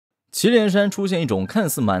祁连山出现一种看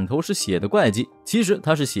似满头是血的怪鸡，其实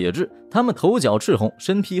它是血蛭，它们头角赤红，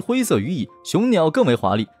身披灰色羽翼，雄鸟更为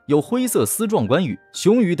华丽，有灰色丝状冠羽，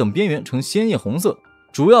雄羽等边缘呈鲜艳红色，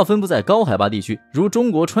主要分布在高海拔地区，如中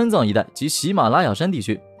国川藏一带及喜马拉雅山地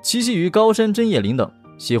区，栖息于高山针叶林等，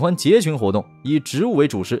喜欢结群活动，以植物为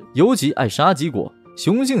主食，尤其爱杀鸡果。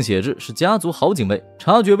雄性血蛭是家族好警卫，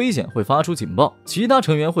察觉危险会发出警报，其他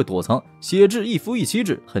成员会躲藏。血蛭一夫一妻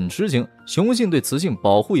制，很痴情，雄性对雌性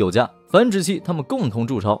保护有加，繁殖期它们共同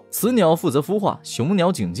筑巢，雌鸟负责孵化，雄鸟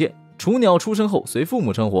警戒。雏鸟出生后随父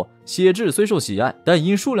母生活。血蛭虽受喜爱，但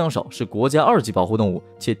因数量少，是国家2级保护动物，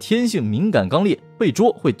且天性敏感刚烈，被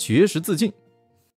捉会绝食自尽。